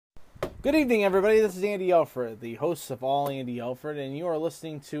Good evening, everybody. This is Andy Alfred, the host of All Andy Alfred, and you are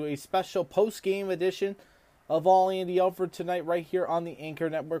listening to a special post-game edition of All Andy Alfred tonight right here on the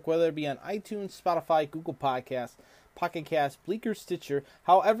Anchor Network, whether it be on iTunes, Spotify, Google Podcasts, Pocket Cast, Bleaker, Stitcher,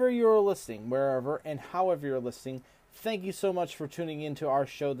 however you're listening, wherever and however you're listening. Thank you so much for tuning into our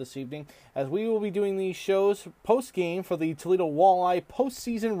show this evening, as we will be doing these shows post-game for the Toledo Walleye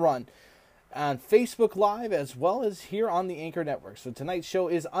postseason run on Facebook Live as well as here on the Anchor Network. So tonight's show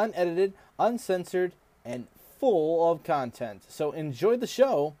is unedited, uncensored, and full of content. So enjoy the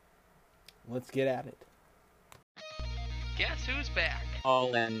show. Let's get at it. Guess who's back?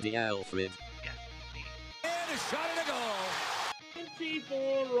 All Andy Alfred. And a shot and a goal.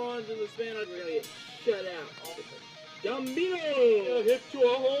 24 runs in the span of, we're going to get shut out. Gambino hit to a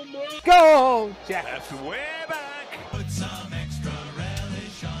home run. Go, Jack! That's way back. Put some extra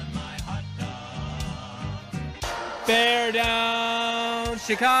relish on my hot dog. Bear down,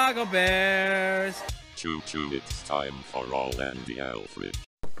 Chicago Bears. Choo-choo, it's time for All Andy Alfred.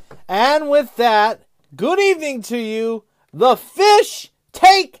 And with that, good evening to you. The Fish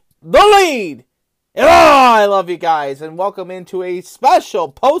take the lead. And I love you guys, and welcome into a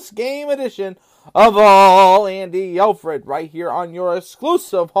special post-game edition of All Andy Alfred right here on your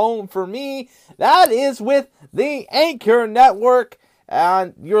exclusive home for me. That is with the Anchor Network.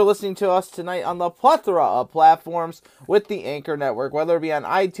 And you're listening to us tonight on the plethora of platforms with the Anchor Network, whether it be on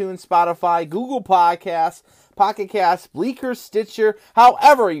iTunes, Spotify, Google Podcasts, Pocket Cast, Bleaker, Stitcher,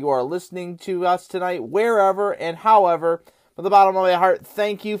 however you are listening to us tonight, wherever and however. From the bottom of my heart,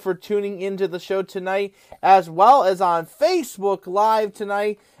 thank you for tuning into the show tonight, as well as on Facebook Live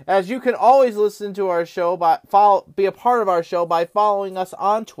tonight, as you can always listen to our show, be a part of our show by following us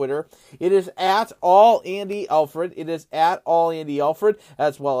on Twitter. It is at All Andy Alfred. It is at All Andy Alfred,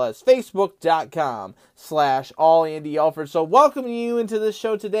 as well as Facebook.com/All Andy Alfred. So welcoming you into this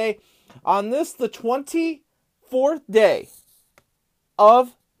show today on this, the 24th day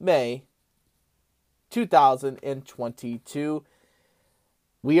of May, 2022.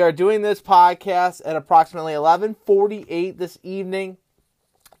 We are doing this podcast at approximately 11:48 this evening,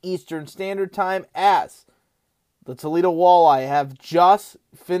 Eastern Standard Time, as the Toledo Walleye have just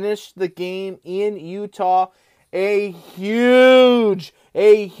finished the game in Utah. A huge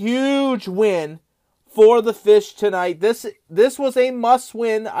win for the Fish tonight. This was a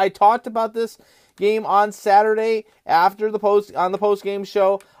must-win. I talked about this game on Saturday after the post-game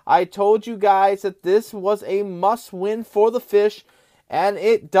show. I told you guys that this was a must-win for the Fish, and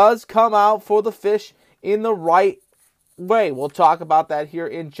it does come out for the Fish in the right way. We'll talk about that here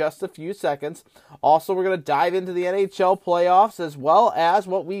in just a few seconds. Also, we're going to dive into the NHL playoffs, as well as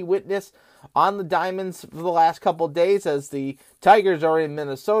what we witnessed on the Diamonds for the last couple of days, as the Tigers are in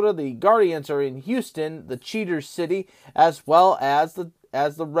Minnesota, the Guardians are in Houston, the Cheaters City, as well as the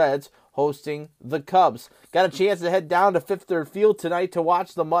Reds hosting the Cubs. Got a chance to head down to Fifth Third Field tonight to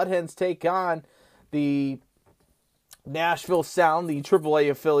watch the Mud Hens take on the Nashville Sound, the AAA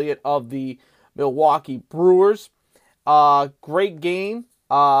affiliate of the Milwaukee Brewers. Great game.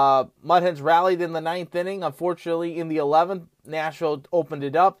 Mud Hens rallied in the 9th inning. Unfortunately, in the 11th, Nashville opened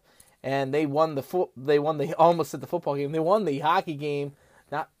it up, and they won the almost at the football game. They won the hockey game.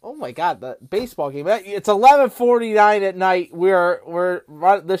 The baseball game. It's 11:49 at night.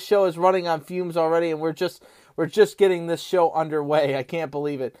 This show is running on fumes already, and we're just getting this show underway. I can't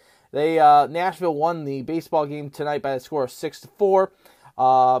believe it. Nashville won the baseball game tonight by a score of 6-4.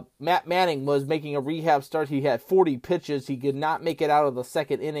 Matt Manning was making a rehab start. He had 40 pitches. He could not make it out of the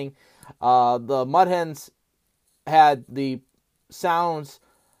second inning. The Mud Hens had the Sounds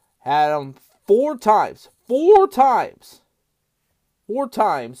had him four times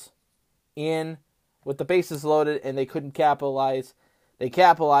in with the bases loaded, and they couldn't capitalize. They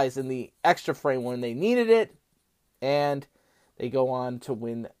capitalized in the extra frame when they needed it, and they go on to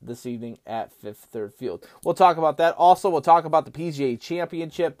win this evening at Fifth Third Field. We'll talk about that. Also, we'll talk about the PGA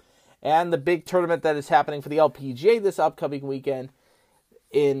Championship and the big tournament that is happening for the LPGA this upcoming weekend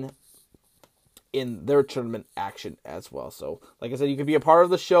in their tournament action as well. So, like I said, you can be a part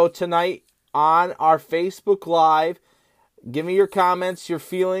of the show tonight on our Facebook Live. Give me your comments, your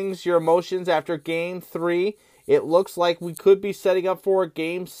feelings, your emotions after Game 3. It looks like we could be setting up for a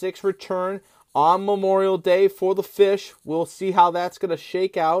Game 6 return on Memorial Day for the Fish. We'll see how that's going to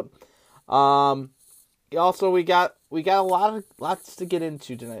shake out. Also, we got lots to get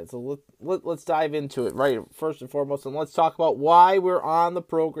into tonight. So let's dive into it right first and foremost, and let's talk about why we're on the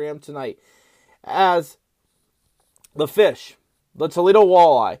program tonight. As the Fish, the Toledo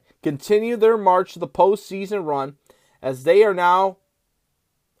Walleye, continue their march to the postseason run, as they are now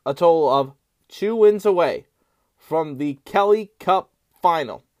a total of 2 wins away from the Kelly Cup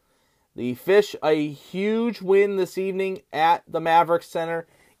final. The Fish, a huge win this evening at the Maverik Center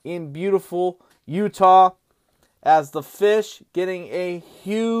in beautiful Utah, as the Fish getting a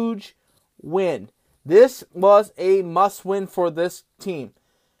huge win. This was a must-win for this team.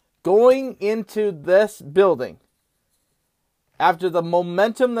 Going into this building, after the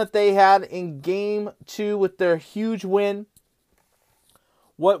momentum that they had in Game 2 with their huge win,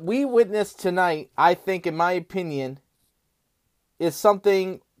 what we witnessed tonight, I think, in my opinion, is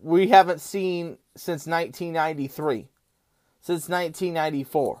something we haven't seen since 1993, since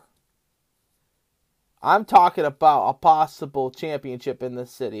 1994. I'm talking about a possible championship in this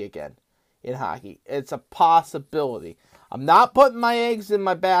city again in hockey. It's a possibility. I'm not putting my eggs in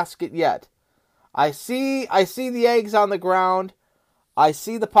my basket yet. I see the eggs on the ground. I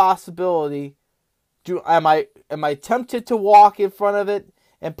see the possibility. Am I tempted to walk in front of it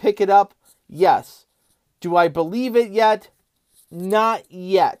and pick it up? Yes. Do I believe it yet? Not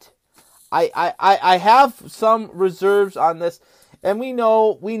yet. I have some reserves on this, and we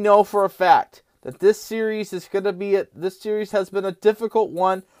know for a fact that this series has been a difficult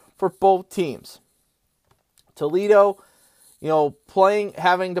one for both teams. Toledo,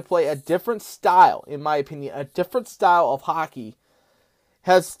 having to play a different style, in my opinion, a different style of hockey,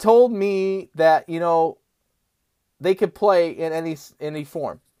 has told me that, they could play in any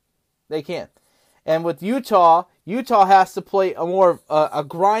form. They can. And with Utah has to play a more a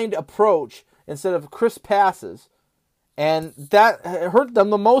grind approach instead of crisp passes. And that hurt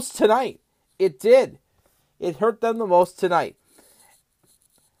them the most tonight. It did. It hurt them the most tonight.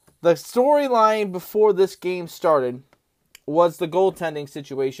 The storyline before this game started was the goaltending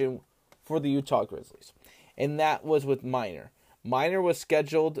situation for the Utah Grizzlies. And that was with Miner. Miner was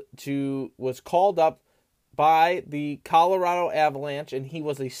called up by the Colorado Avalanche, and he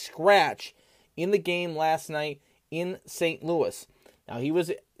was a scratch in the game last night in St. Louis. Now, he was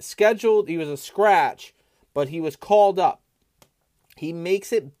a scratch, but he was called up. He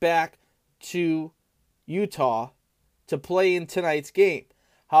makes it back to Utah to play in tonight's game.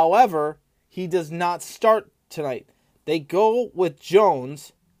 However, he does not start tonight. They go with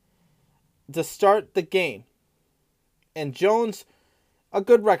Jones to start the game. And Jones, a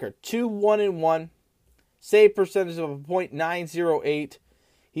good record, 2-1-1, save percentage of a .908.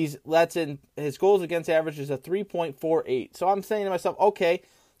 His goals against average is a 3.48. So I'm saying to myself, okay,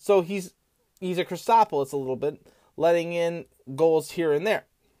 so he's a Christopoulos a little bit, letting in goals here and there.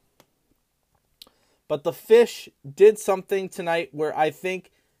 But the Fish did something tonight where I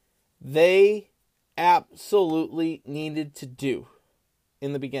think they absolutely needed to do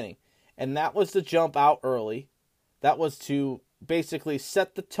in the beginning. And that was to jump out early. That was to basically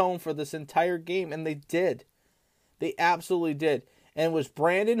set the tone for this entire game. And they did. They absolutely did. And it was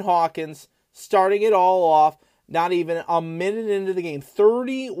Brandon Hawkins starting it all off, not even a minute into the game.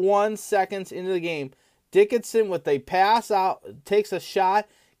 31 seconds into the game. Dickinson with a pass out, takes a shot,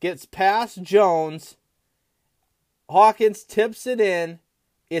 gets past Jones. Hawkins tips it in.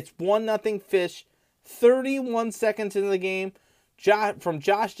 It's 1-0 Fish. 31 seconds into the game from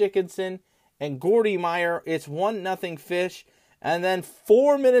Josh Dickinson and Gordy Meyer. It's 1-0 Fish. And then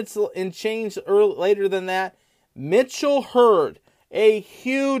 4 minutes and change later than that, Mitchell Hurd. A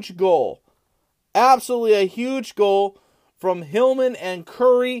huge goal. Absolutely a huge goal from Hillman and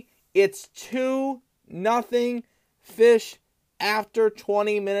Curry. It's 2-0 Fish after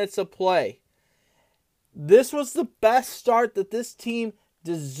 20 minutes of play. This was the best start that this team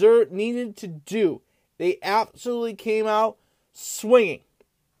needed to do. They absolutely came out swinging.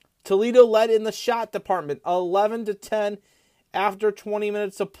 Toledo led in the shot department, 11-10 after 20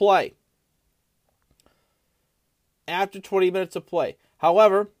 minutes of play.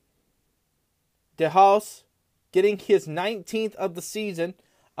 However, DeHaus getting his 19th of the season,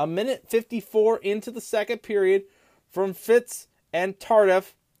 a minute 54 into the second period from Fitz and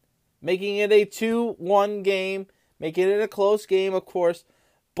Tardif, making it a 2-1 game, making it a close game, of course.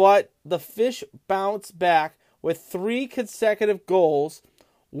 But the Fish bounced back with 3 consecutive goals,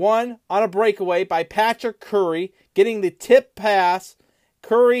 one on a breakaway by Patrick Curry, getting the tip pass.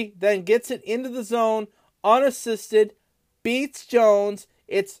 Curry then gets it into the zone, unassisted, beats Jones.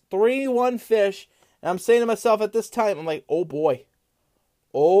 It's 3-1 Fish. And I'm saying to myself at this time, I'm like, oh boy,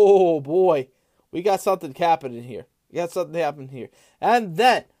 we got something happening here. And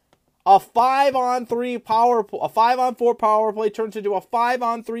then a 5-on-4 power play turns into a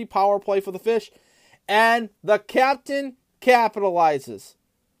 5-on-3 power play for the Fish, and the captain capitalizes.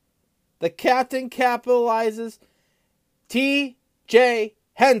 T.J.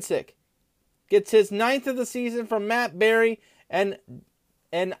 Hensick gets his 9th of the season from Matt Berry and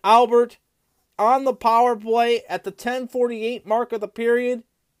Albert on the power play at the 10:48 mark of the period.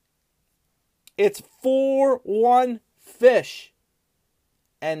 It's 4-1 Fish.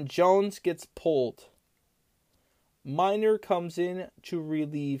 And Jones gets pulled. Minor comes in to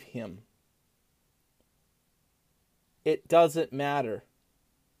relieve him. It doesn't matter.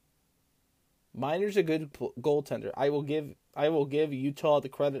 Minor's a good goaltender. I will give Utah the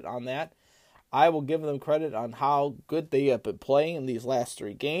credit on that. I will give them credit on how good they have been playing in these last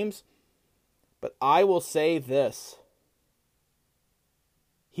 3 games. But I will say this.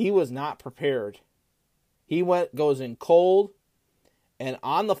 He was not prepared. He goes in cold. And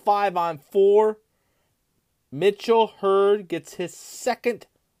on the 5-on-4, Mitchell Hurd gets his second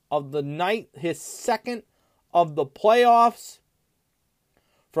of the night, his second of the playoffs.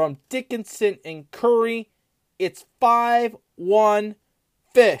 From Dickinson and Curry, it's 5-1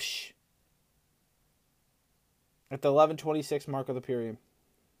 Fish. At the 11:26 mark of the period.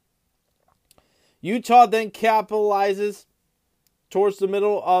 Utah then capitalizes towards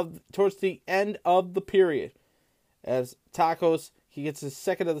the end of the period. As Tacos, he gets his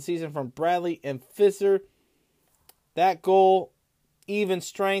second of the season from Bradley and Fisser. That goal, even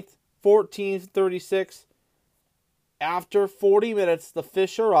strength, 14-36. After 40 minutes, the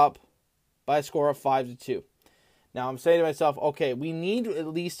Fish are up by a score of 5-2. Now I'm saying to myself, okay, we need at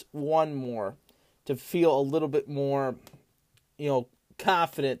least one more to feel a little bit more,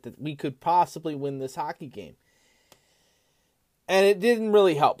 confident that we could possibly win this hockey game. And it didn't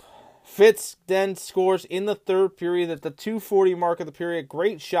really help. Fitz then scores in the third period at the 2:40 mark of the period.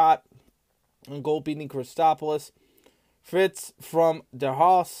 Great shot on goal beating Christopoulos. Fitz from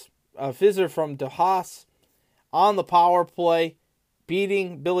DeHaas, Fisser from DeHaas on the power play,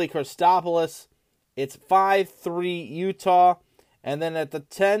 beating Billy Christopoulos. It's 5-3 Utah. And then at the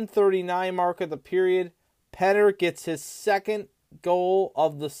 10:39 mark of the period, Penner gets his second goal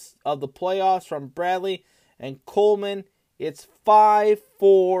of the playoffs from Bradley and Coleman. It's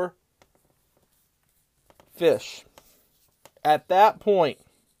 5-4 Fish. At that point,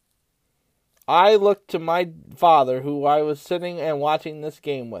 I looked to my father, who I was sitting and watching this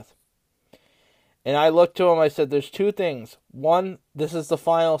game with. And I looked to him, I said, there's 2 things. 1, this is the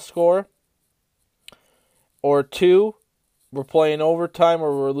final score. Or 2, we're playing overtime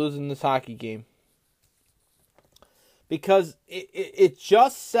or we're losing this hockey game. Because it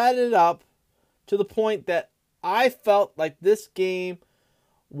just set it up to the point that I felt like this game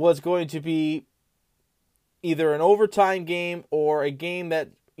was going to be either an overtime game or a game that,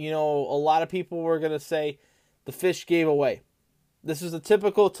 a lot of people were going to say the Fish gave away. This is a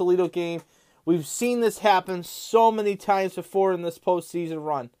typical Toledo game. We've seen this happen so many times before in this postseason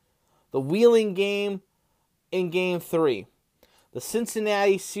run. The Wheeling game in Game 3. The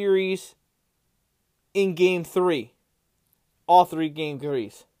Cincinnati series in Game 3. All 3 Game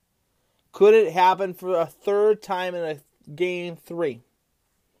 3s. Could it happen for a third time in a Game 3?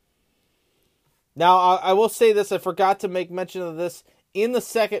 Now, I will say this. I forgot to make mention of this. In the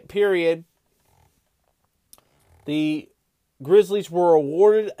second period, the Grizzlies were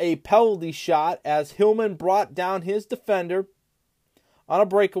awarded a penalty shot as Hillman brought down his defender on a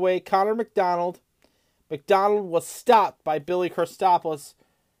breakaway, Connor McDonald. McDonald was stopped by Billy Christopoulos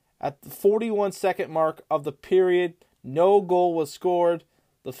at the 41-second mark of the period. No goal was scored.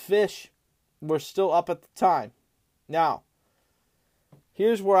 The Fish were still up at the time. Now,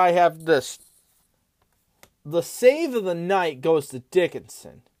 here's where I have this. The save of the night goes to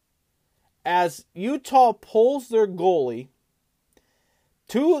Dickinson. As Utah pulls their goalie,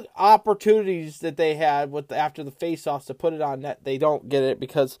 2 opportunities that they had after the faceoffs to put it on net, they don't get it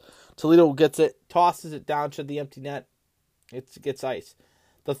because Toledo gets it, tosses it down to the empty net. It gets ice.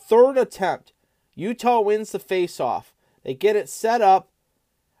 The third attempt, Utah wins the faceoff. They get it set up.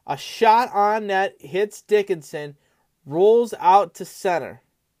 A shot on net hits Dickinson, rolls out to center.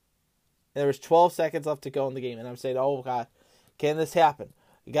 And there was 12 seconds left to go in the game. And I'm saying, oh, God, can this happen?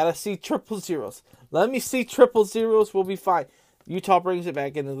 You got to see 000s. Let me see 000s. We'll be fine. Utah brings it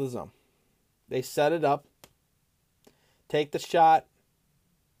back into the zone. They set it up. Take the shot.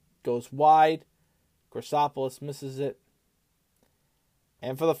 Goes wide. Christopoulos misses it.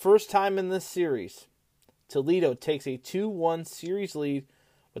 And for the first time in this series, Toledo takes a 2-1 series lead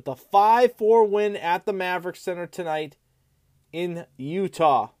with a 5-4 win at the Maverick Center tonight in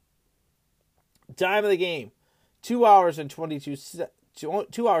Utah. Time of the game, 2 hours and 20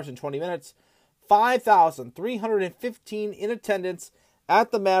 minutes. 5,315 in attendance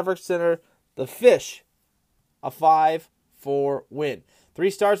at the Maverick Center. The Fish, a 5-4 win. 3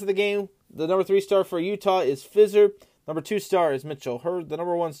 stars of the game. The number 3 star for Utah is Fisser. Number 2 star is Mitchell Hurd. The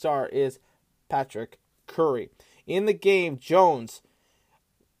number 1 star is Patrick Curry. In the game, Jones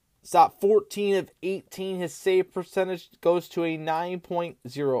stopped 14 of 18. His save percentage goes to a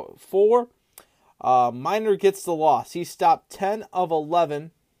 9.04. Minor gets the loss. He stopped 10 of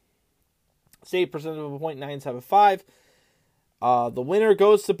 11. Save percentage of .975. The winner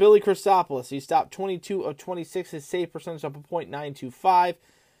goes to Billy Christopoulos. He stopped 22 of 26. His save percentage of .925.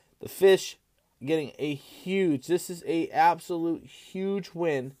 The Fish getting a huge, this is a absolute huge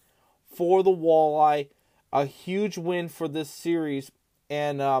win for the Walleye. A huge win for this series.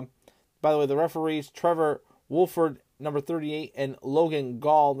 And by the way, the referees, Trevor Wolford, number 38, and Logan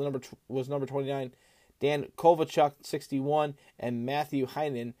Gall, was number 29. Dan Kovalchuk, 61, and Matthew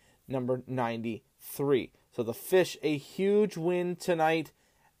Heinen, number 93. So the Fish, a huge win tonight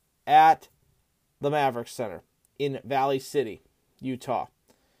at the Mavericks Center in Valley City, Utah.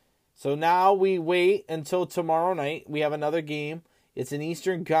 So now we wait until tomorrow night. We have another game. It's an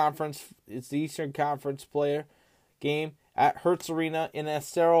Eastern Conference. It's the Eastern Conference player game at Hertz Arena in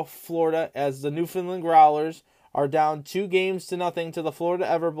Estero, Florida, as the Newfoundland Growlers are down 2-0 to the Florida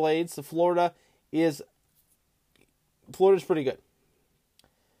Everblades. Florida's pretty good.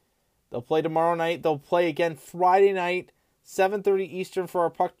 They'll play tomorrow night. They'll play again Friday night, 7:30 Eastern for our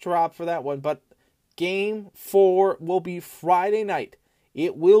puck drop for that one. But Game 4 will be Friday night.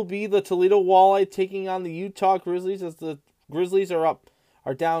 It will be the Toledo Walleye taking on the Utah Grizzlies, as the Grizzlies are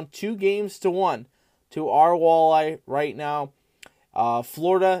down 2-1 to our Walleye right now.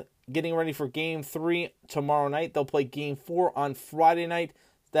 Florida getting ready for Game 3 tomorrow night. They'll play Game 4 on Friday night.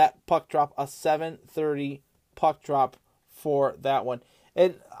 That puck drop, a 7:30 puck drop for that one.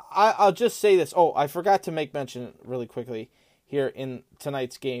 And I'll just say this. Oh, I forgot to make mention really quickly here in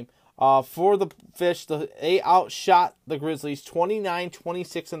tonight's game. For the Fish, they outshot the Grizzlies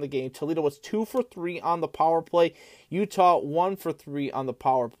 29-26 in the game. Toledo was 2 for 3 on the power play. Utah 1 for 3 on the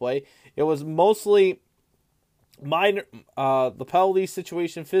power play. It was mostly minor, the penalty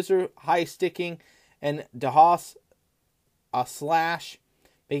situation. Fisher high sticking, and DeHaas a slash,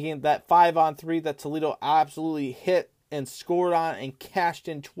 making that 5-on-3 that Toledo absolutely hit and scored on and cashed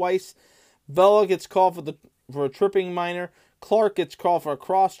in twice. Vela gets called for a tripping minor. Clark gets called for a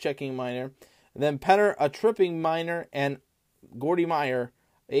cross-checking minor. Then Penner, a tripping minor, and Gordy Meyer,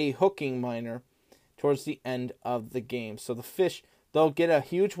 a hooking minor, towards the end of the game. So the Fish, they'll get a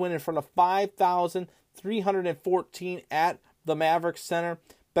huge win in front of 5,314 at the Mavericks Center.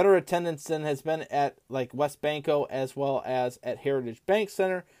 Better attendance than has been at like West Banco as well as at Heritage Bank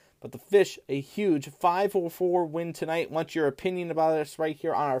Center. But the Fish, a huge 5-4 win tonight. Want your opinion about this right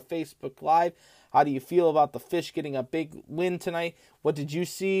here on our Facebook Live. How do you feel about the Fish getting a big win tonight? What did you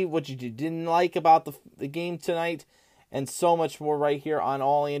see? What did you didn't like about the game tonight? And so much more right here on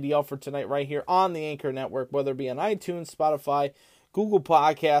All Andy Alford tonight, right here on the Anchor Network, whether it be on iTunes, Spotify, Google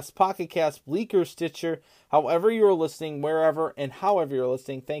Podcasts, Pocket Cast, Bleaker, Stitcher, however you're listening, wherever and however you're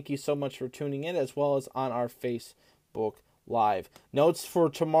listening. Thank you so much for tuning in, as well as on our Facebook Live. Notes for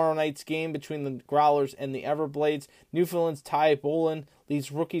tomorrow night's game between the Growlers and the Everblades. Newfoundland's Ty Bolin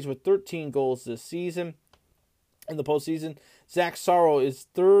leads rookies with 13 goals this season. In the postseason, Zach Sorrow is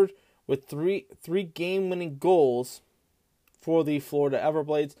third with three game-winning goals for the Florida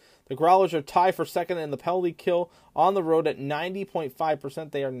Everblades. The Growlers are tied for second in the penalty kill on the road at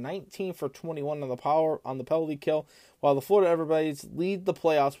 90.5%. They are 19 for 21 on the penalty kill, while the Florida Everblades lead the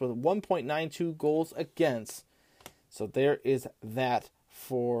playoffs with 1.92 goals against. So there is that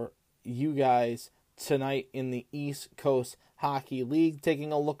for you guys tonight in the East Coast Hockey League.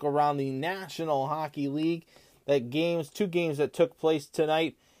 Taking a look around the National Hockey League, two games that took place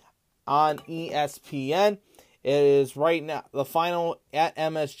tonight on ESPN. It is right now the final at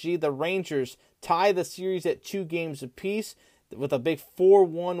MSG. The Rangers tie the series at 2 games apiece with a big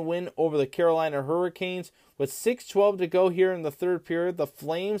 4-1 win over the Carolina Hurricanes. With 6:12 to go here in the third period, the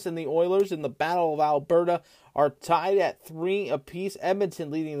Flames and the Oilers in the Battle of Alberta are tied at 3 apiece.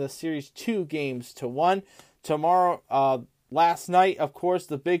 Edmonton leading the series 2-1. Tomorrow, last night, of course,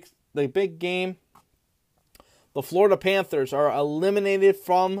 the big game. The Florida Panthers are eliminated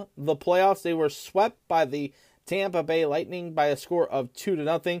from the playoffs. They were swept by the Tampa Bay Lightning by a score of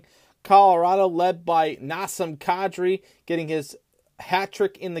 2-0. Colorado, led by Nassim Kadri, getting his hat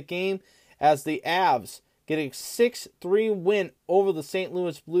trick in the game, as the Avs get a 6-3 win over the St.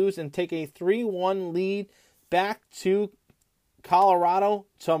 Louis Blues and take a 3-1 lead back to Colorado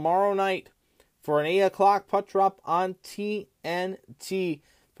tomorrow night for an 8 o'clock puck drop on TNT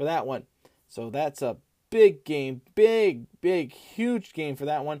for that one. So that's a big game, big, huge game for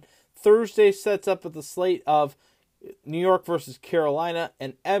that one. Thursday sets up with the slate of New York versus Carolina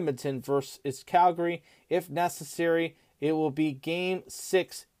and Edmonton versus Calgary. If necessary, it will be Game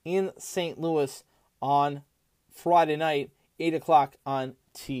 6 in St. Louis on Friday night, 8 o'clock on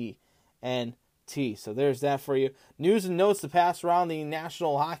TNT. So there's that for you. News and notes to pass around the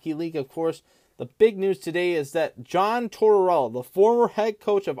National Hockey League. Of course, The big news today is that John Tortorella, the former head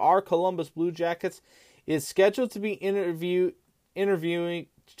coach of our Columbus Blue Jackets, is scheduled to be interviewing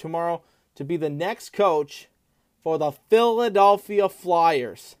tomorrow to be the next coach for the Philadelphia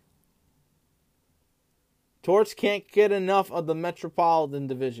Flyers. Torts can't get enough of the Metropolitan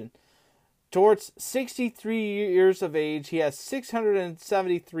Division. Torts, 63 years of age. He has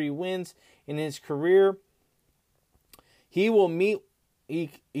 673 wins in his career. He will meet.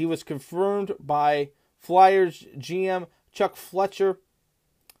 He was confirmed by Flyers GM Chuck Fletcher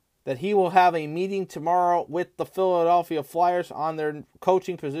that he will have a meeting tomorrow with the Philadelphia Flyers on their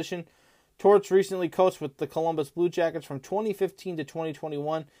coaching position. Torts recently coached with the Columbus Blue Jackets from 2015 to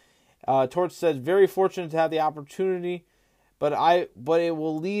 2021. Torts said, "Very fortunate to have the opportunity, but I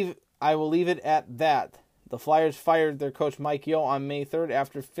will leave it at that." The Flyers fired their coach Mike Yeo on May 3rd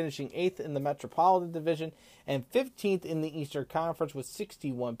after finishing 8th in the Metropolitan Division and 15th in the Eastern Conference with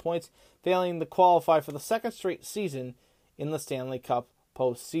 61 points, failing to qualify for the second straight season in the Stanley Cup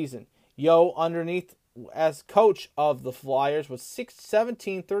postseason. Yeo, underneath as coach of the Flyers, was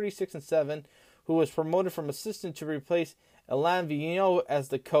 17, 36, and 7, who was promoted from assistant to replace Alain Vigneault as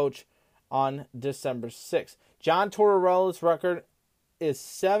the coach on December 6th. John Tortorella's record is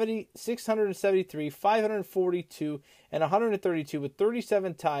 673, 542, and 132 with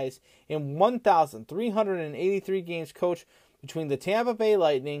 37 ties in 1,383 games coached between the Tampa Bay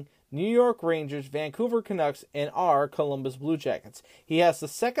Lightning, New York Rangers, Vancouver Canucks, and our Columbus Blue Jackets. He has the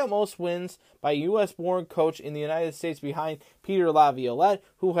second most wins by a U.S.-born coach in the United States behind Peter Laviolette,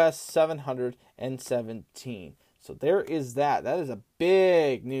 who has 717. So there is that. That is a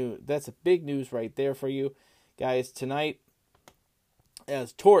big news. That's a big news right there for you guys tonight,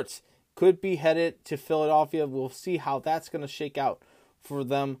 as Torts could be headed to Philadelphia. We'll see how that's going to shake out for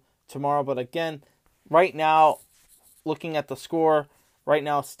them tomorrow. But again, right now, looking at the score, right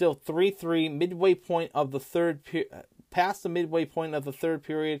now still 3-3, midway point of the third, past the midway point of the third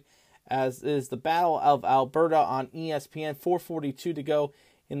period, as is the Battle of Alberta on ESPN. 4:42 to go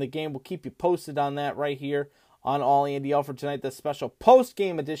in the game. We'll keep you posted on that right here on All Andy Alford tonight, the special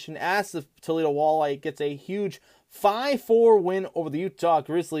post-game edition, as the Toledo Walleye gets a huge 5-4 win over the Utah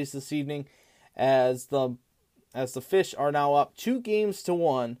Grizzlies this evening, as the Fish are now up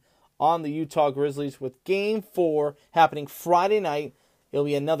 2-1 on the Utah Grizzlies, with Game 4 happening Friday night. It'll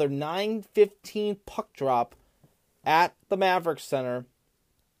be another 9:15 puck drop at the Mavericks Center.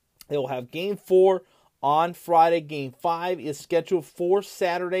 They will have Game 4 on Friday. Game 5 is scheduled for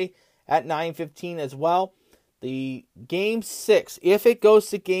Saturday at 9:15 as well. The Game 6, if it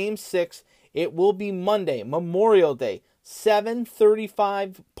goes to Game 6, it will be Monday, Memorial Day,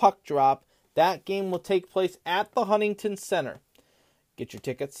 7:35 puck drop. That game will take place at the Huntington Center. Get your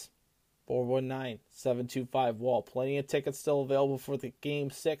tickets, 419-725-WALL. Plenty of tickets still available for the Game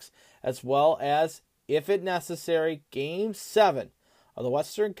 6, as well as, if it necessary, Game 7 of the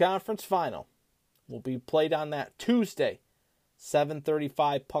Western Conference Final will be played on that Tuesday,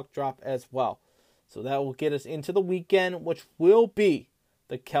 7:35 puck drop as well. So that will get us into the weekend, which will be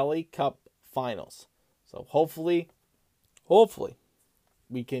the Kelly Cup Finals. So hopefully,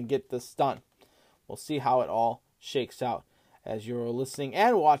 we can get this done. We'll see how it all shakes out as you're listening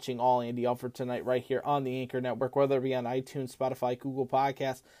and watching All Andy Alford tonight right here on the Anchor Network, whether it be on iTunes, Spotify, Google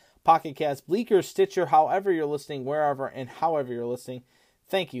Podcasts, Pocket Casts, Bleaker, Stitcher, however you're listening, wherever and however you're listening.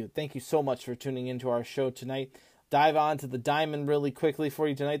 Thank you. Thank you so much for tuning into our show tonight. Dive on to the diamond really quickly for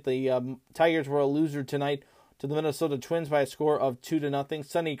you tonight. The Tigers were a loser tonight to the Minnesota Twins by a score of 2-0.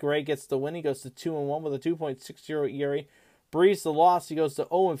 Sonny Gray gets the win. He goes to 2-1 with a 2.60 ERA. Breeze the loss. He goes to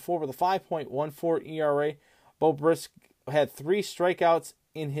 0-4 with a 5.14 ERA. Bo Brisk had 3 strikeouts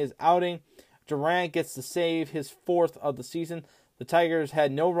in his outing. Durant gets the save, his 4th of the season. The Tigers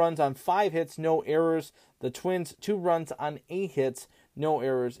had no runs on 5 hits, no errors. The Twins, 2 runs on 8 hits, no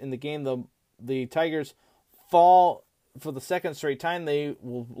errors in the game. The Tigers fall for the second straight time. They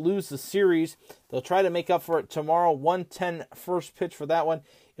will lose the series. They'll try to make up for it tomorrow. 1:10 first pitch for that one.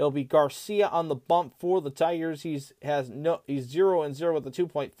 It'll be Garcia on the bump for the Tigers. He's 0-0 with a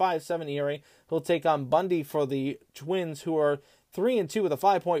 2.57 ERA. He'll take on Bundy for the Twins, who are 3-2 with a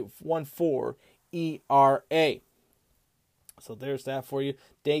 5.14 ERA. So there's that for you.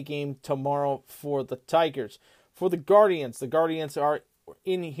 Day game tomorrow for the Tigers. For the Guardians are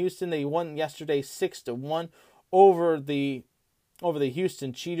in Houston. They won yesterday 6-1 over the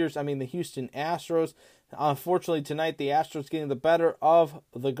Houston the Houston Astros. Unfortunately tonight, the Astros getting the better of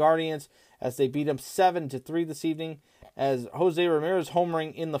the Guardians as they beat them 7-3 this evening, as Jose Ramirez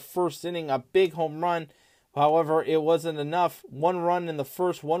homering in the first inning, a big home run However, it wasn't enough. 1 run in the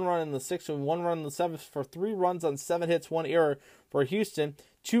first, 1 run in the sixth, and 1 run in the seventh for 3 runs on 7 hits, 1 error for Houston.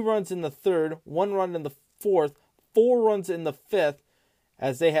 2 runs in the third, 1 run in the fourth, 4 runs in the fifth,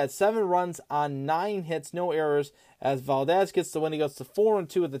 as they had 7 runs on 9 hits, no errors. As Valdez gets the win, he goes to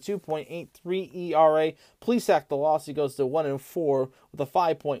 4-2 with a 2.83 ERA. Plesac the loss, he goes to 1-4 with a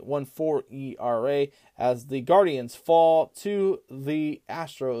 5.14 ERA. As the Guardians fall to the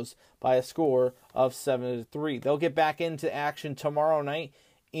Astros by a score of 7-3. They'll get back into action tomorrow night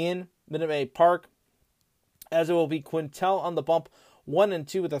in Minute Maid Park, as it will be Quintel on the bump,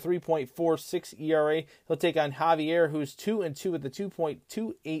 1-2 with a 3.46 ERA. He'll take on Javier, who's 2-2 with a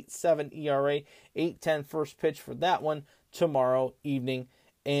 2.287 ERA. 8:10 first pitch for that one tomorrow evening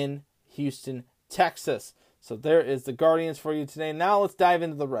in Houston, Texas. So there is the Guardians for you today. Now let's dive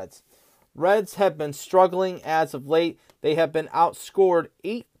into the Reds. Reds have been struggling as of late. They have been outscored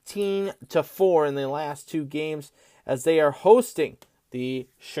 18-4 in the last 2 games, as they are hosting the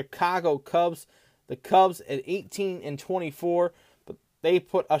Chicago Cubs. The Cubs at 18-24. They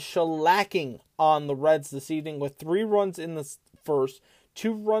put a shellacking on the Reds this evening with 3 runs in the first,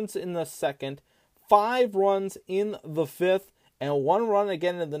 2 runs in the second, 5 runs in the fifth, and 1 run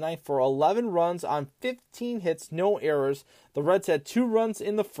again in the ninth for 11 runs on 15 hits, no errors. The Reds had 2 runs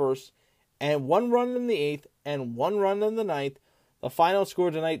in the first, and 1 run in the eighth, and 1 run in the ninth. The final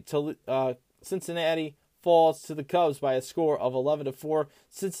score tonight, Cincinnati falls to the Cubs by a score of 11-4.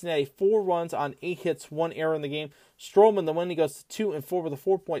 Cincinnati 4 runs on 8 hits, 1 error in the game. Stroman, the win, he goes to 2-4 with a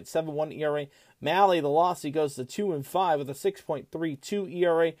 4.71 ERA. Malley, the loss, he goes to 2-5 with a 6.32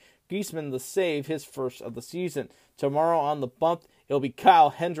 ERA. Griezmann, the save, his first of the season. Tomorrow on the bump, it'll be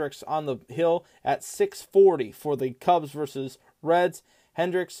Kyle Hendricks on the hill at 6:40 for the Cubs versus Reds.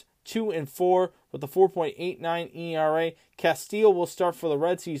 Hendricks 2-4 with a 4.89 ERA. Castillo will start for the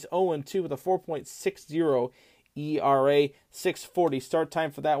Reds. He's 0-2 with a 4.60 ERA. 6:40 start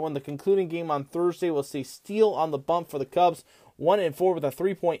time for that one. The concluding game on Thursday will see Steele on the bump for the Cubs. 1-4 with a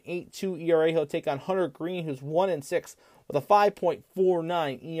 3.82 ERA. He'll take on Hunter Green, who's 1-6 with a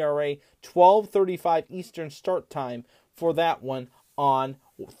 5.49 ERA. 12:35 Eastern start time for that one on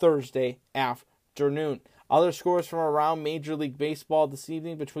Thursday afternoon. Other scores from around Major League Baseball this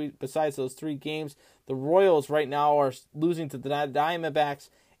evening, besides those 3 games, the Royals right now are losing to the Diamondbacks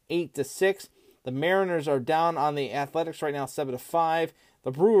 8-6. The Mariners are down on the Athletics right now 7-5.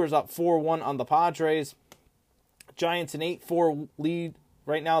 The Brewers up 4-1 on the Padres. Giants an 8-4 lead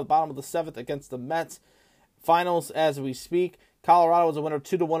right now at the bottom of the 7th against the Mets. Finals as we speak. Colorado is a winner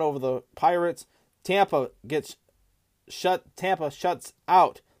 2-1 over the Pirates. Tampa shuts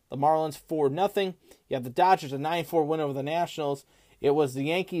out the Marlins 4-0. You have the Dodgers a 9-4 win over the Nationals. It was the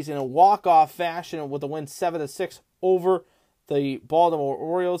Yankees in a walk-off fashion with a win 7-6 over the Baltimore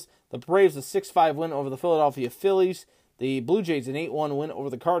Orioles. The Braves a 6-5 win over the Philadelphia Phillies. The Blue Jays an 8-1 win over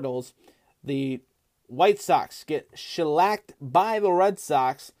the Cardinals. The White Sox get shellacked by the Red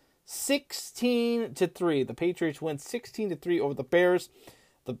Sox 16-3. The Patriots win 16-3 over the Bears.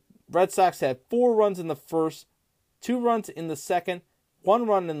 The Red Sox had 4 runs in the first, 2 runs in the second, 1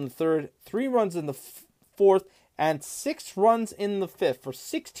 run in the third, 3 runs in the fourth, and 6 runs in the fifth for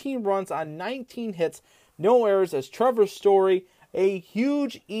 16 runs on 19 hits, no errors. As Trevor Story, a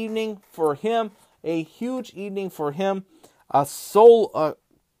huge evening for him. A 2-run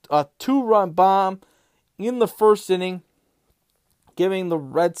bomb in the first inning, giving the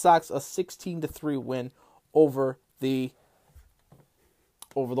Red Sox a 16-3 win over the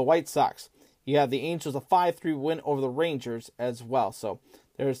White Sox. You have the Angels a 5-3 win over the Rangers as well. So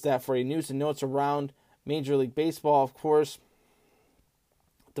there's that for you. News and notes around Major League Baseball, of course,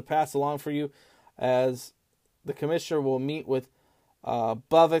 to pass along for you, as the commissioner will meet with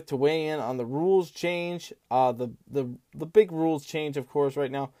Buvik to weigh in on the rules change. The big rules change, of course,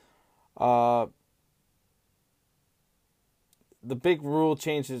 right now. The big rule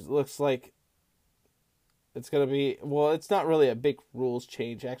changes looks like it's going to be, well, it's not really a big rules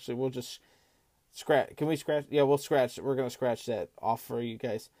change. Actually, we'll just scratch. Can we scratch? Yeah, we'll scratch. We're going to scratch that off for you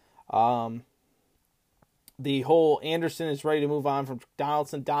guys. The whole Anderson is ready to move on from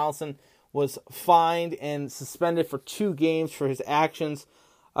Donaldson. Donaldson was fined and suspended for 2 games for his actions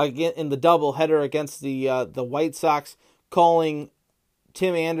again in the doubleheader against the White Sox, calling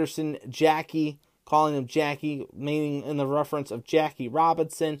Tim Anderson Jackie, calling him Jackie, meaning in the reference of Jackie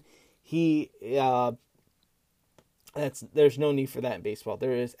Robinson. There's no need for that in baseball.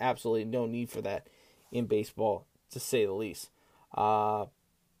 There is absolutely no need for that in baseball, to say the least. Other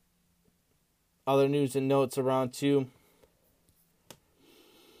news and notes around too.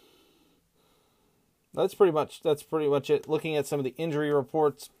 That's pretty much it. Looking at some of the injury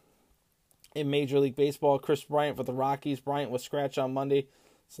reports In Major League Baseball, Chris Bryant for the Rockies. Bryant was scratched on Monday.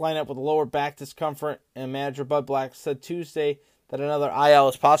 He's lined up with lower back discomfort, and manager Bud Black said Tuesday that another IL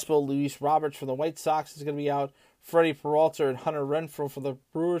is possible. Luis Roberts for the White Sox is going to be out. Freddie Peralta and Hunter Renfroe for the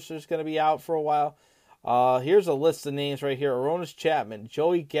Brewers is going to be out for a while. Here's a list of names right here. Aroldis Chapman,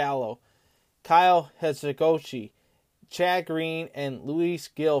 Joey Gallo, Kyle Hisagoshi, Chad Green, and Luis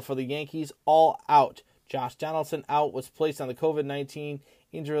Gil for the Yankees all out. Josh Donaldson out, was placed on the COVID-19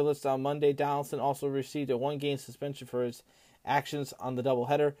 injury list on Monday. Donaldson also received a 1-game suspension for his actions on the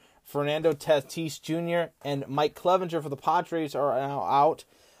doubleheader. Fernando Tatis Jr. and Mike Clevenger for the Padres are now out.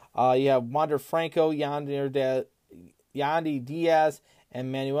 You have Wander Franco, Yandy Diaz,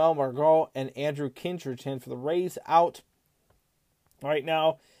 and Manuel Margot and Andrew Kincherton for the Rays out right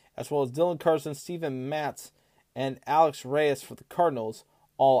now, as well as Dylan Carson, Steven Matz, and Alex Reyes for the Cardinals,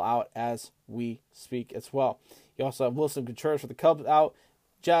 all out as we speak as well. You also have Wilson Contreras for the Cubs out.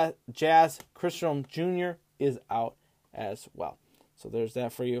 Jazz Christian Jr. is out as well. So there's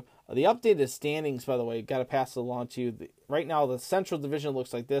that for you. The updated standings, by the way, got to pass it along to you. Right now, the Central Division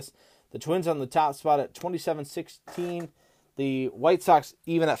looks like this. The Twins on the top spot at 27-16. The White Sox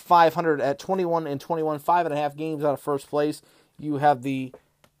even at 500 at 21-21, 5.5 games out of first place. You have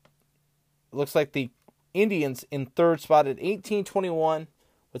looks like the Indians in third spot at 18-21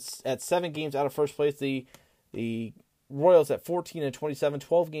 at 7 games out of first place. The Royals at 14-27,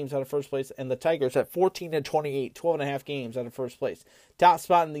 12 games out of first place, and the Tigers at 14-28, 12.5 games out of first place. Top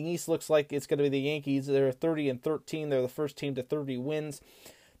spot in the East looks like it's going to be the Yankees. They're 30-13. They're the first team to 30 wins.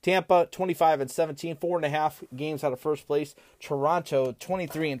 Tampa 25-17, 4.5 games out of first place. Toronto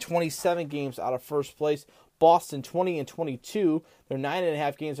 23-27 games out of first place. Boston 20-22, they're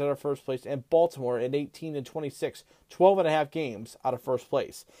 9.5 games out of first place, and Baltimore at 18-26, 12.5 games out of first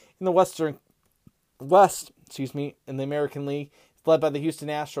place. In the West, in the American League, it's led by the Houston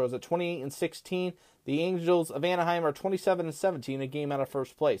Astros at 28-16. The Angels of Anaheim are 27-17, a game out of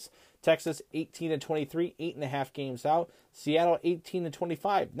first place. Texas 18-23, 8.5 games out. Seattle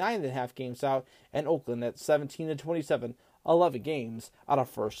 18-25, 9.5 games out, and Oakland at 17-27, 11 games out of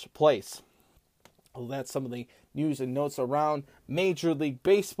first place. Well, that's some of the news and notes around Major League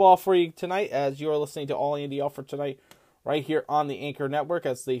Baseball for you tonight, as you're listening to All Andy Alford tonight, right here on the Anchor Network,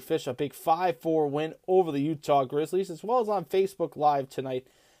 as they fish a big 5-4 win over the Utah Grizzlies, as well as on Facebook Live tonight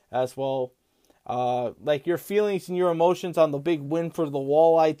as well. Like your feelings and your emotions on the big win for the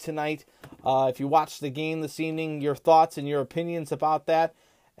Walleye tonight. If you watched the game this evening, your thoughts and your opinions about that,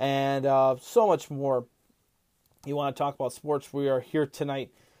 and so much more. You want to talk about sports, we are here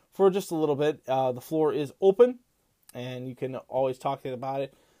tonight for just a little bit. The floor is open, and you can always talk about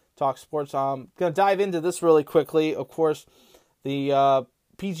it, talk sports. I'm going to dive into this really quickly. Of course, the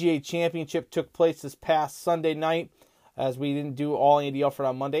PGA Championship took place this past Sunday night, as we didn't do All Andy Alford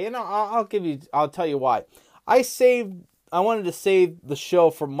on Monday, and I'll tell you why. I wanted to save the show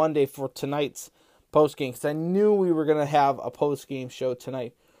for Monday for tonight's post game, because I knew we were going to have a post game show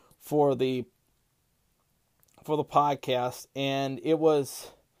tonight for the podcast, and it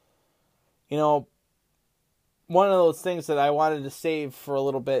was, one of those things that I wanted to save for a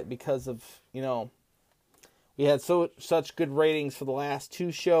little bit because of, we had such good ratings for the last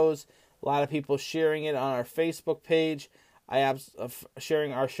 2 shows. A lot of people sharing it on our Facebook page. I am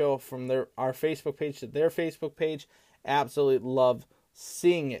sharing our show from our Facebook page to their Facebook page. Absolutely love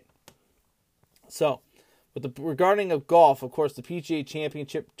seeing it. So, regarding of golf, of course, the PGA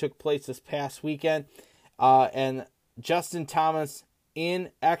Championship took place this past weekend, and Justin Thomas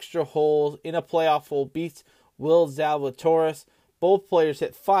in extra holes in a playoff hole beats Will Zalatoris. Both players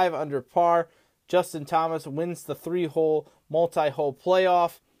hit 5 under par. Justin Thomas wins the 3-hole multi-hole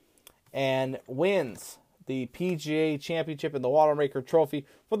playoff and wins the PGA Championship and the Watermaker Trophy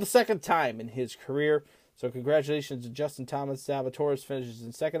for the second time in his career. So congratulations to Justin Thomas. Zalatoris finishes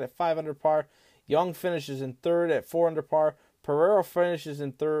in second at 5 under par. Young finishes in third at 4 under par. Pereira finishes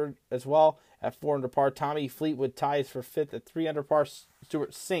in third as well at 4 under par. Tommy Fleetwood ties for fifth at 3 under par.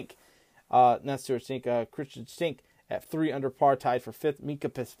 Christian Stink at 3 under par, tied for fifth. Mika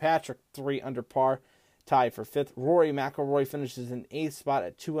Fitzpatrick, 3 under par, tied for fifth. Rory McIlroy finishes in 8th spot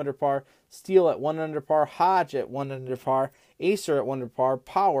at 2 under par. Steele at 1 under par. Hodge at 1 under par. Acer at 1 under par.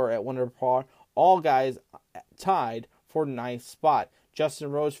 Power at 1 under par. All guys tied for 9th spot.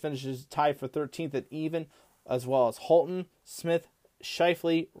 Justin Rose finishes tied for 13th at even, as well as Holton, Smith,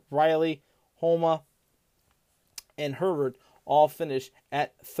 Scheifele, Riley, Homa, and Herbert all finish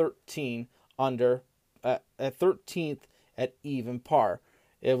at 13 under, at 13th at even par.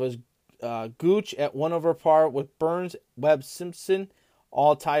 It was Gooch at 1 over par with Burns, Webb, Simpson,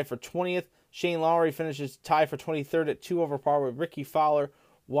 all tied for 20th. Shane Lowry finishes tied for 23rd at 2 over par with Ricky Fowler,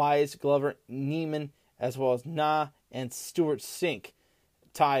 Wise, Glover, Neiman, as well as Na and Stewart Sink,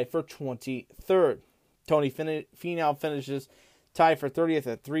 tied for 23rd. Tony Finau finishes tied for 30th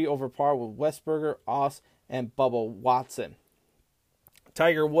at 3 over par with Westberger, Oss, and Bubba Watson.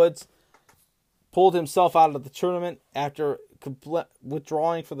 Tiger Woods pulled himself out of the tournament after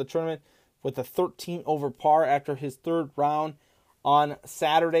withdrawing from the tournament with a 13 over par after his third round. On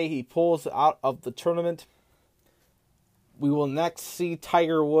Saturday, he pulls out of the tournament. We will next see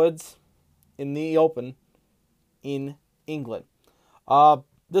Tiger Woods in the Open in England.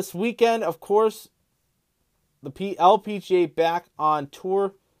 This weekend, of course, the LPGA back on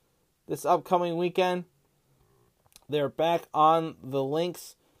tour this upcoming weekend. They're back on the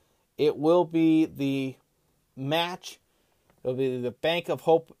links. It will be the match. It'll be the Bank of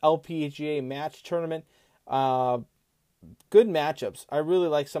Hope LPGA match tournament. Good matchups. I really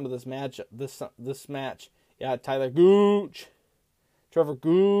like some of this match. This match. Yeah, Tyler Gooch, Trevor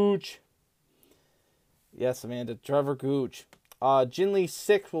Gooch. Yes, Amanda, Trevor Gooch. Jin Lee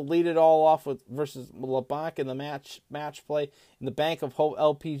 6 will lead it all off with versus LeBlanc in the match play in the Bank of Hope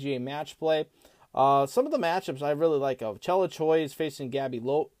LPGA match play. Some of the matchups I really like. Chella Choi is facing Gabby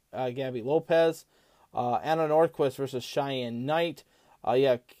Lopez. Anna Nordquist versus Cheyenne Knight.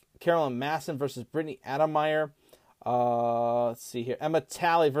 Carolyn Masson versus Brittany Ademeyer. Let's see here. Emma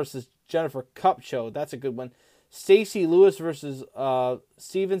Talley versus Jennifer Kupcho. That's a good one. Stacey Lewis versus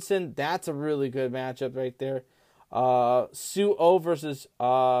Stevenson. That's a really good matchup right there. Sue O versus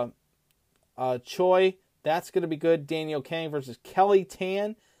Choi. That's going to be good. Danielle Kang versus Kelly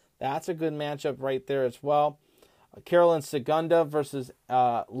Tan. That's a good matchup right there as well. Carolyn Segunda versus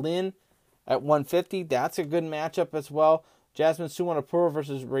Lynn at 150. That's a good matchup as well. Jasmine Suwanapura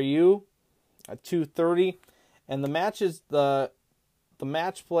versus Ryu at 230. And the matches, the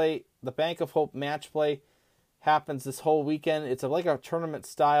match play, the Bank of Hope match play happens this whole weekend. It's like a tournament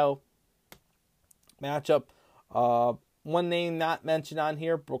style matchup. One name not mentioned on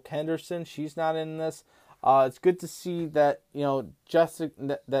here, Brooke Henderson. She's not in this. It's good to see that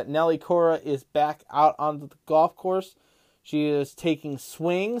that Nelly Cora is back out on the golf course. She is taking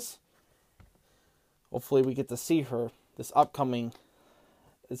swings. Hopefully, we get to see her this upcoming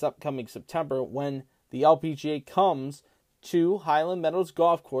September when the LPGA comes to Highland Meadows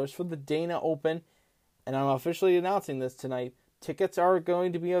Golf Course for the Dana Open. And I'm officially announcing this tonight. Tickets are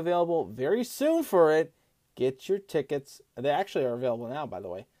going to be available very soon for it. Get your tickets. They actually are available now, by the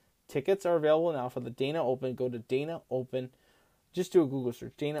way. Tickets are available now for the Dana Open. Go to Dana Open. Just do a Google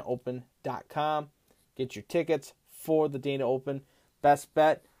search, DanaOpen.com. Get your tickets for the Dana Open. Best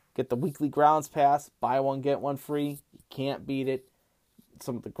bet, get the weekly grounds pass. Buy one, get one free. You can't beat it.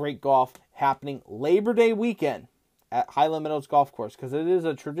 Some of the great golf happening Labor Day weekend at Highland Meadows Golf Course, because it is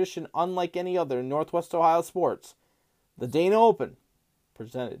a tradition unlike any other in Northwest Ohio sports. The Dana Open,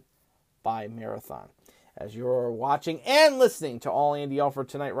 presented by Marathon. As you're watching and listening to All Andy Alford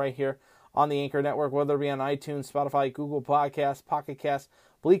tonight right here on the Anchor Network, whether it be on iTunes, Spotify, Google Podcasts, Pocket Casts,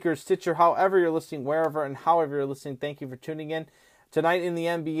 Bleaker, Stitcher, however you're listening, wherever and however you're listening, thank you for tuning in. Tonight in the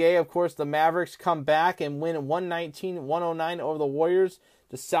NBA, of course, the Mavericks come back and win 119-109 over the Warriors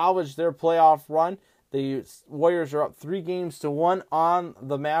to salvage their playoff run. The Warriors are up 3-1 on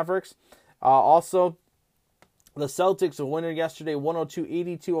the Mavericks. Also, the Celtics, a winner yesterday,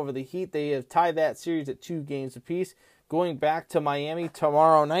 102-82 over the Heat. They have tied that series at 2 games apiece. Going back to Miami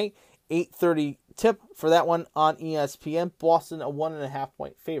tomorrow night, 8:30 tip for that one on ESPN. Boston, a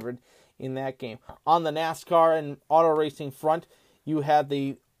 1.5-point favorite in that game. On the NASCAR and auto racing front, you had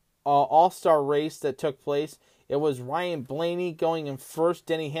the All-Star race that took place. It was Ryan Blaney going in first,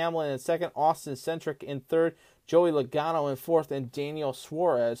 Denny Hamlin in second, Austin Cindric in third, Joey Logano in fourth, and Daniel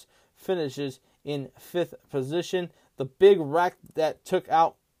Suarez finishes in fifth position. The big wreck that took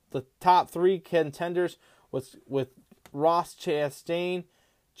out the top 3 contenders was with Ross Chastain,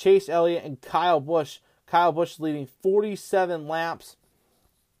 Chase Elliott, and Kyle Busch. Kyle Busch leading 47 laps,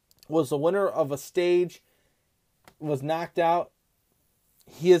 was the winner of a stage, was knocked out.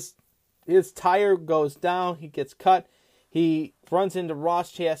 His tire goes down. He gets cut. He runs into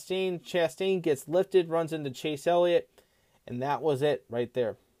Ross Chastain. Chastain gets lifted, runs into Chase Elliott, and that was it right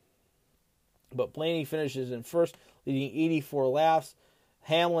there. But Blaney finishes in first, leading 84 laps.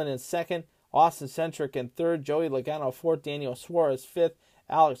 Hamlin in second. Austin Cindric in third. Joey Logano fourth. Daniel Suarez fifth.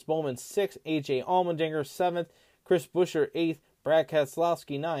 Alex Bowman sixth. A.J. Allmendinger seventh. Chris Buescher eighth. Brad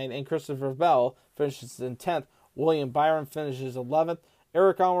Keselowski ninth. And Christopher Bell finishes in 10th. William Byron finishes 11th.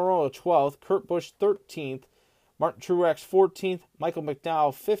 Eric Almirola 12th. Kurt Busch 13th. Martin Truex 14th. Michael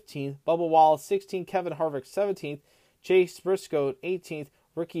McDowell 15th. Bubba Wallace 16th. Kevin Harvick 17th. Chase Briscoe 18th.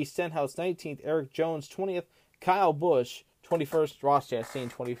 Ricky Stenhouse 19th, Eric Jones 20th, Kyle Busch 21st, Ross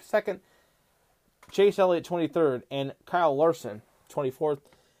Chastain 22nd, Chase Elliott 23rd, and Kyle Larson 24th,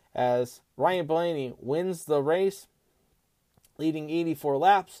 as Ryan Blaney wins the race, leading 84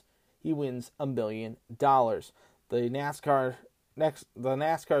 laps. He wins $1 million. The NASCAR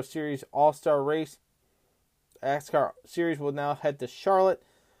Series All-Star Race, NASCAR Series will now head to Charlotte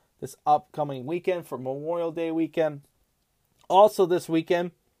this upcoming weekend for Memorial Day weekend. Also this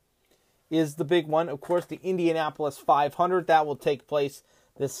weekend is the big one, of course, the Indianapolis 500. That will take place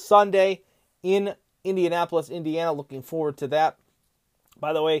this Sunday in Indianapolis, Indiana. Looking forward to that.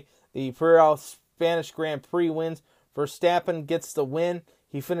 By the way, the Pirelli Spanish Grand Prix wins. Verstappen gets the win.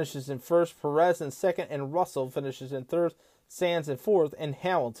 He finishes in first, Perez in second, and Russell finishes in third, Sainz in fourth, and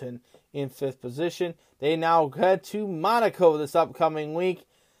Hamilton in fifth position. They now head to Monaco this upcoming week.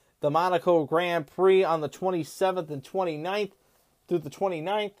 The Monaco Grand Prix on the 27th and 29th through the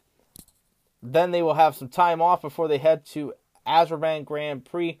 29th. Then they will have some time off before they head to Azerbaijan Grand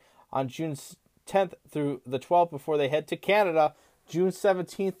Prix on June 10th through the 12th before they head to Canada June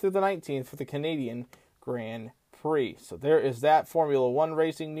 17th through the 19th for the Canadian Grand Prix. So there is that Formula One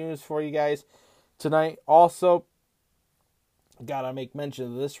racing news for you guys tonight. Also, gotta make mention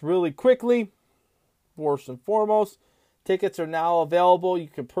of this really quickly. First and foremost, tickets are now available. You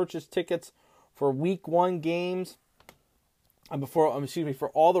can purchase tickets for week 1 games for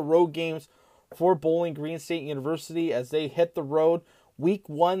all the road games for Bowling Green State University as they hit the road. Week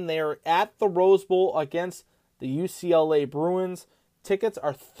 1, they are at the Rose Bowl against the UCLA Bruins. Tickets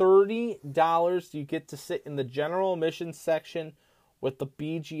are $30. You get to sit in the general admission section with the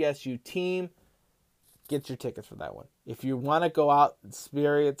BGSU team. Get your tickets for that one. If you want to go out and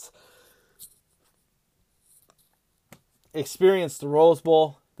experience the Rose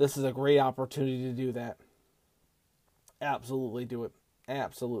Bowl, this is a great opportunity to do that. Absolutely do it.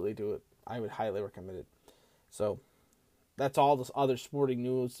 Absolutely do it. I would highly recommend it. So, that's all this other sporting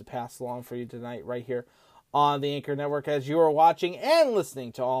news to pass along for you tonight right here on the Anchor Network as you are watching and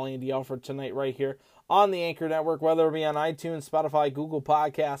listening to All Andy Alford tonight right here on the Anchor Network, whether it be on iTunes, Spotify, Google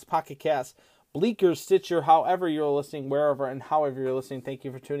Podcasts, Pocket Casts, Bleaker, Stitcher, however you're listening, wherever and however you're listening. Thank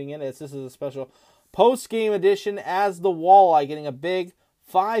you for tuning in. This is a special post-game edition as the Walleye getting a big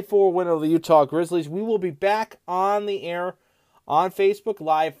 5-4 win over the Utah Grizzlies. We will be back on the air on Facebook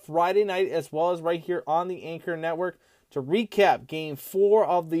Live Friday night as well as right here on the Anchor Network to recap Game 4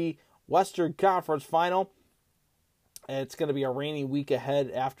 of the Western Conference Final. It's going to be a rainy week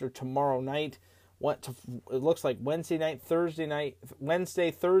ahead after tomorrow night. It looks like Wednesday,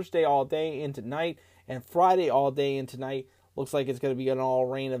 Thursday all day into night, and Friday all day into night. Looks like it's going to be an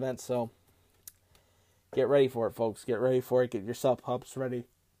all-rain event, so get ready for it, folks. Get ready for it. Get your sub-hubs ready,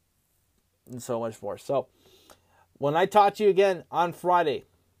 and so much more. So, when I talk to you again on Friday,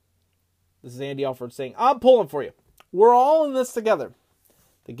 this is Andy Alford saying, I'm pulling for you. We're all in this together.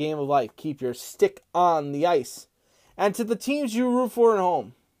 The game of life. Keep your stick on the ice. And to the teams you root for at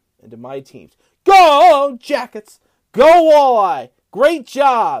home, and to my teams, go Jackets! Go Walleye! Great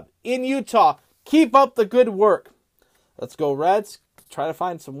job in Utah. Keep up the good work. Let's go Reds. Try to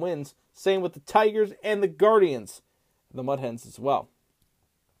find some wins. Same with the Tigers and the Guardians. And the Mud Hens as well.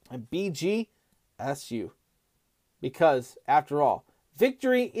 And BGSU. Because, after all,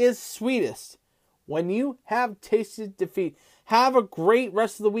 victory is sweetest when you have tasted defeat. Have a great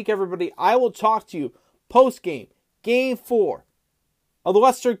rest of the week, everybody. I will talk to you post-game. Game 4 of the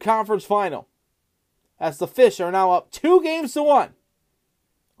Western Conference Final. As the Fish are now up 2-1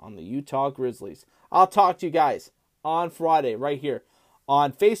 on the Utah Grizzlies. I'll talk to you guys on Friday right here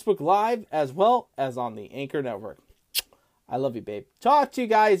on Facebook Live as well as on the Anchor Network. I love you, babe. Talk to you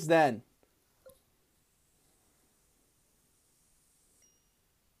guys then.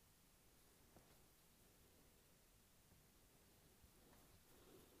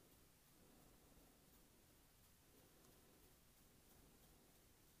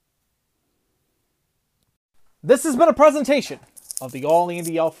 This has been a presentation of the All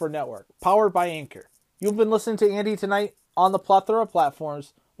Andy Alford Network, powered by Anchor. You've been listening to Andy tonight on the plethora of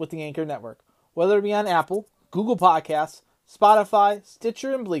platforms with the Anchor Network, whether it be on Apple, Google Podcasts, Spotify,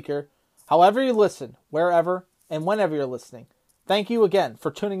 Stitcher, and Bleaker. However you listen, wherever and whenever you're listening. Thank you again for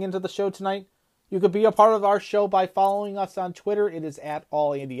tuning into the show tonight. You could be a part of our show by following us on Twitter. It is at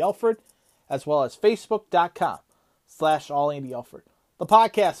AllAndyAlford, as well as Facebook.com/AllAndyAlford. The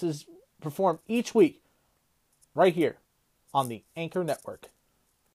podcast is performed each week right here on the Anchor Network.